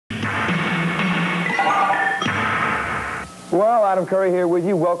Well, Adam Curry here with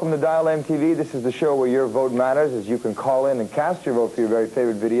you. Welcome to Dial MTV. This is the show where your vote matters, as you can call in and cast your vote for your very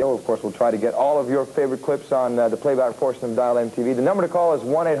favorite video. Of course, we'll try to get all of your favorite clips on the playback portion of Dial MTV. The number to call is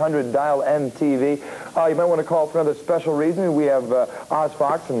 1-800-DIAL-MTV. You might want to call for another special reason. We have Oz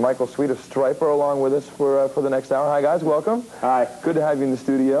Fox and Michael Sweet of Stryper along with us for the next hour. Hi, guys. Welcome. Hi. Good to have you in the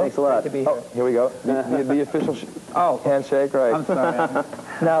studio. Thanks a lot. Great to be here. Oh, here we go. The official handshake, right? I'm sorry.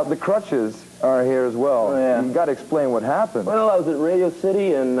 Now, the crutches are here as well. Oh, yeah. You've got to explain what happened. Well, I was at Radio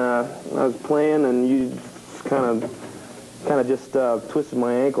City and I was playing, and you kind of just twisted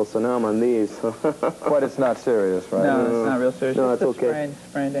my ankle, so now I'm on these. But it's not serious, right? No, it's not real serious. No, It's it's a okay.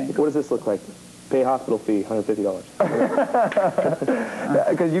 sprained ankle. What does this look like? Pay hospital fee, $150.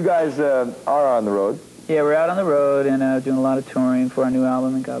 Because you guys are on the road. Yeah, we're out on the road and doing a lot of touring for our new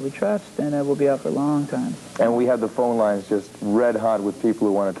album, In God We Trust, and we'll be out for a long time. And we have the phone lines just red hot with people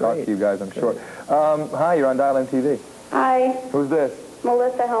who want to talk Great. to you guys, I'm sure. Hi, you're on Dial MTV. Hi, Who's this?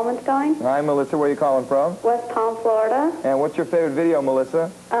 Melissa Helmenstein, Hi, Melissa. Where are you calling from? West Palm, Florida. And what's your favorite video, Melissa?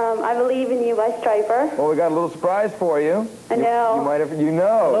 I Believe in You by Stryper. Well, we got a little surprise for you. I know. You might have, you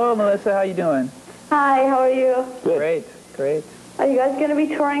know. Hello, Melissa. How you doing? Hi, how are you? Good. Great, great. Are you guys going to be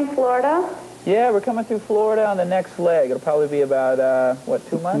touring Florida? Yeah, we're coming through Florida on the next leg. It'll probably be about, what,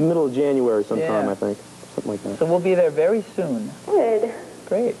 2 months? Middle of January sometime, Yeah. I think. Something like that. So we'll be there very soon. Good.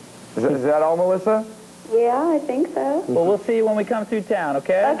 Great. Is that all, Melissa? Yeah, I think so. Well, we'll see you when we come through town,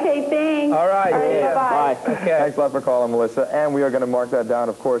 okay? Okay, thanks. All right, yeah. Bye-bye. Bye. Okay. Thanks a lot for calling, Melissa. And we are going to mark that down,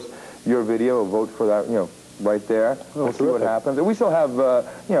 of course, your video. We'll vote for that, right there. We'll see what terrific. happens. And we still have, a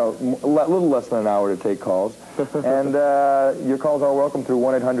little less than an hour to take calls. And your calls are welcome through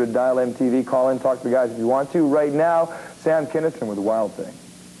 1-800-DIAL-MTV. Call in, talk to the guys if you want to. Right now, Sam Kinison with Wild Thing.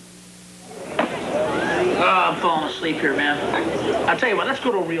 I'm falling asleep here, man. I'll tell you what, let's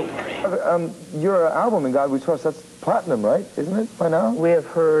go to a real party. Your album, In God We Trust, that's platinum, right? Isn't it, by now? We have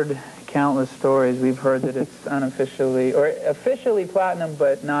heard countless stories. We've heard that it's unofficially, or officially platinum,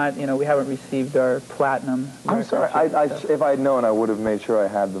 but not, we haven't received our platinum. I'm sorry. If I'd known, I would have made sure I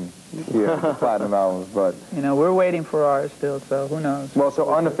had them here, the platinum albums, but... We're waiting for ours still, so who knows? Well,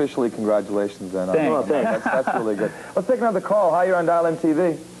 so unofficially, congratulations then. Thanks. Oh, thanks. That's really good. Let's take another call. Hi, you're on Dial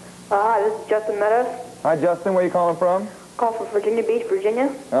MTV. Hi, this is Justin Meadows. Hi, Justin. Where are you calling from? Call from Virginia Beach, Virginia.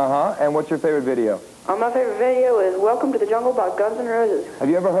 Uh-huh. And what's your favorite video? My favorite video is Welcome to the Jungle by Guns N' Roses. Have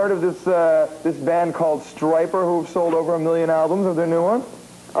you ever heard of this band called Stryper, who've sold over 1 million albums of their new one?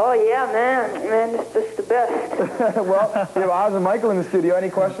 Oh, yeah, man. Man, this is the best. Well, we have Oz and Michael in the studio. Any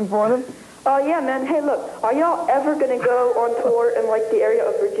questions for them? Oh, yeah, man. Hey, look, are y'all ever going to go on tour in, the area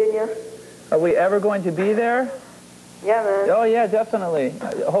of Virginia? Are we ever going to be there? Yeah, man. Oh, yeah, definitely.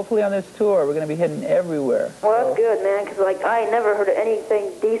 Hopefully on this tour, we're going to be hitting everywhere. Well, that's good, man, because, I ain't never heard of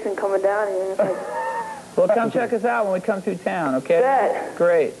anything decent coming down here. Well, come check us out when we come through town, okay? Bet.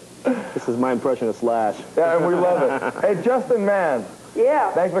 Great. This is my impression of Slash. Yeah, and we love it. Hey, Justin, man.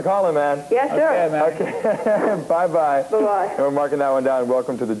 Yeah. Thanks for calling, man. Yeah, sure. Okay, man. Okay. Bye-bye. Bye-bye. And we're marking that one down.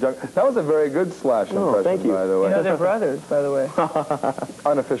 Welcome to the jungle. That was a very good Slash impression, thank you. by the way. They're brothers, by the way.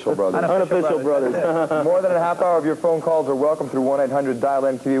 Unofficial brothers. Unofficial brothers. More than a half hour of your phone calls are welcome through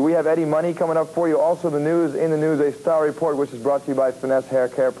 1-800-DIAL-MTV. We have Eddie Money coming up for you. Also the news, in the news, a Star Report, which is brought to you by Finesse Hair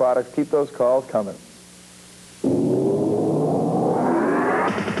Care Products. Keep those calls coming.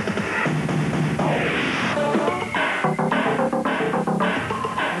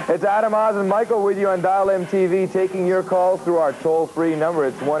 It's Adam, Oz, and Michael with you on Dial MTV, taking your calls through our toll-free number.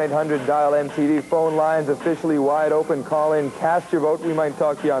 It's 1-800-DIAL-MTV. Phone lines officially wide open. Call in, cast your vote. We might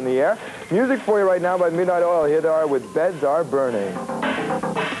talk to you on the air. Music for you right now by Midnight Oil. Here they are with Beds Are Burning.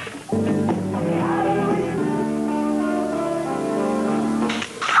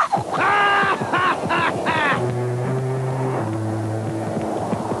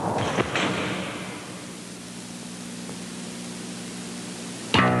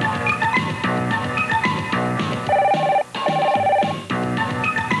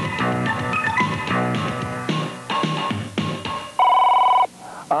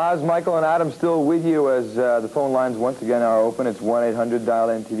 Oz, Michael, and Adam still with you as the phone lines once again are open. It's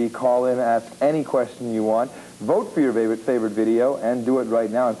 1-800-DIAL-MTV. Call in, ask any question you want. Vote for your favorite video, and do it right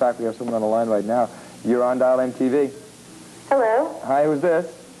now. In fact, we have someone on the line right now. You're on Dial MTV. Hello. Hi, who's this?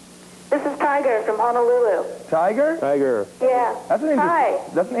 This is Tiger from Honolulu. Tiger? Tiger. Yeah. That's an Hi.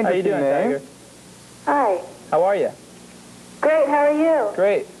 That's an interesting How you doing, name. Tiger? Hi. How are you? Great, how are you?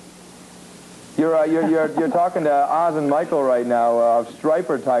 Great. You're talking to Oz and Michael right now of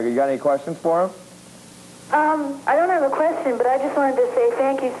Stryper, Tiger. You got any questions for him? I don't have a question, but I just wanted to say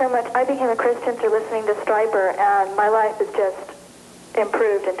thank you so much. I became a Christian through listening to Stryper, and my life is just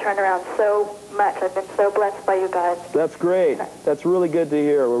improved and turned around so much. I've been so blessed by you guys. That's great. That's really good to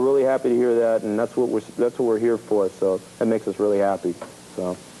hear. We're really happy to hear that, and that's what we're here for. So that makes us really happy.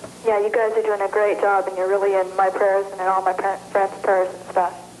 So. Yeah, you guys are doing a great job, and you're really in my prayers and in all my friends' prayers and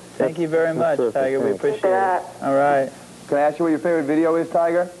stuff. Thank you very much, Tiger. We appreciate it. All right. Can I ask you what your favorite video is,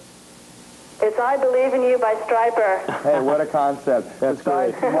 Tiger? It's I Believe in You by Stryper. Hey, what a concept.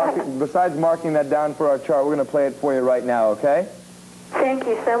 Besides marking that down for our chart, we're going to play it for you right now, okay? Thank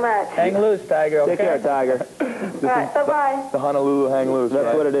you so much. Hang loose, Tiger, okay? Take care, Tiger. All right, bye-bye. The Honolulu hang loose. That's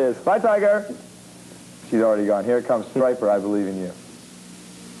right? what it is. Bye, Tiger. She's already gone. Here comes Stryper, I Believe in You.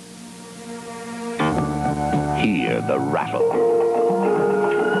 Hear the rattle.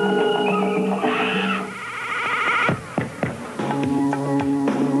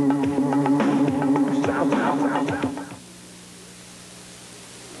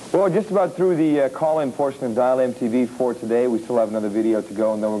 Well, just about through the call-in portion of Dial MTV for today. We still have another video to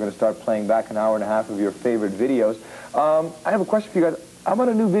go, and then we're going to start playing back an hour and a half of your favorite videos. I have a question for you guys. How about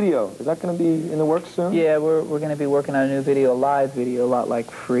a new video? Is that going to be in the works soon? Yeah, we're going to be working on a new video, a live video, a lot like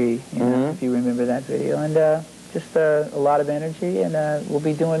Free, you know, if you remember that video. And just a lot of energy, and we'll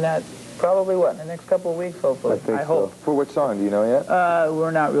be doing that probably, in the next couple of weeks, hopefully. I hope. For which song? Do you know yet? We're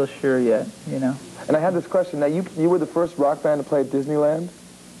not real sure yet, you know. And I had this question. Now, you were the first rock band to play at Disneyland?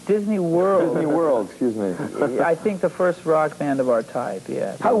 Disney World. Disney World, excuse me. I think the first rock band of our type,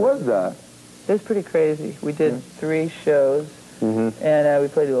 yeah. How was that? It was pretty crazy. We did 3 shows, and we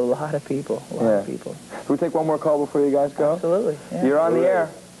played to a lot of people, a lot of people. Can we take one more call before you guys go? Absolutely, yeah. You're on the air.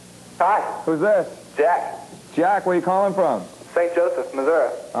 Hi, Who's this? Jack. Jack, where are you calling from? St. Joseph, Missouri.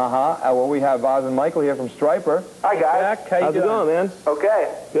 Well, we have Oz and Michael here from Stryper. Hi, guys. Jack, how you How's it doing? going, man?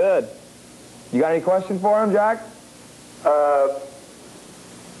 Okay. Good. You got any questions for him, Jack?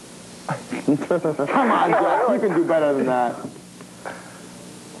 Come on, Jack. You can do better than that.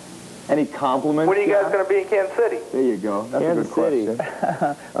 Any compliments? When are you guys Jack? going to be in Kansas City? There you go. That's Kansas a good City.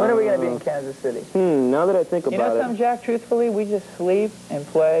 question. When are we going to be in Kansas City? Now that I think You know about something, Jack? Truthfully, we just sleep and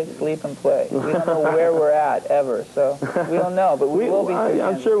play, sleep and play. We don't know where we're at, ever, so we don't know, but we will be through I'm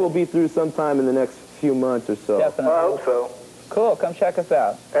Kansas. sure we'll be through sometime in the next few months or so. Definitely. I hope so. Cool, come check us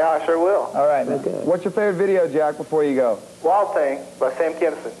out. Yeah, I sure will. All right, man. Okay. What's your favorite video, Jack, before you go? Wild Thing by Sam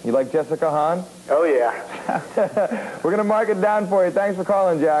Kinison. You like Jessica Hahn? Oh, yeah. We're going to mark it down for you. Thanks for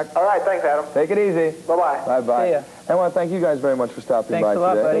calling, Jack. All right, thanks, Adam. Take it easy. Bye-bye. Bye-bye. See ya. I want to thank you guys very much for stopping Thanks by a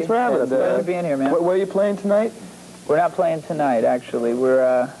lot, today. buddy. Thanks for having us. Thanks for being here, man. Where are you playing tonight? We're not playing tonight, actually.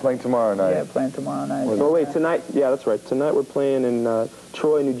 We're Playing tomorrow night. playing tomorrow night. Oh, wait, tonight? Yeah, that's right. Tonight we're playing in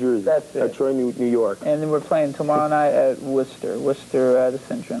Troy, New Jersey. That's it. Troy, New York. And then we're playing tomorrow night at Worcester, the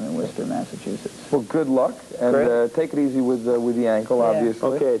Centrum in Worcester, Massachusetts. Well, good luck, and Great. take it easy with the ankle, Yeah.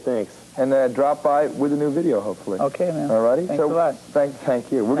 obviously. Okay, thanks. And drop by with a new video, hopefully. Okay, man. All righty? Thanks a lot.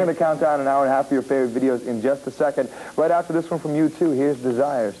 Thank you. We're going to count down an hour and a half of your favorite videos in just a second. Right after this one from U2, here's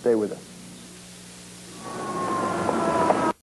Desire. Stay with us.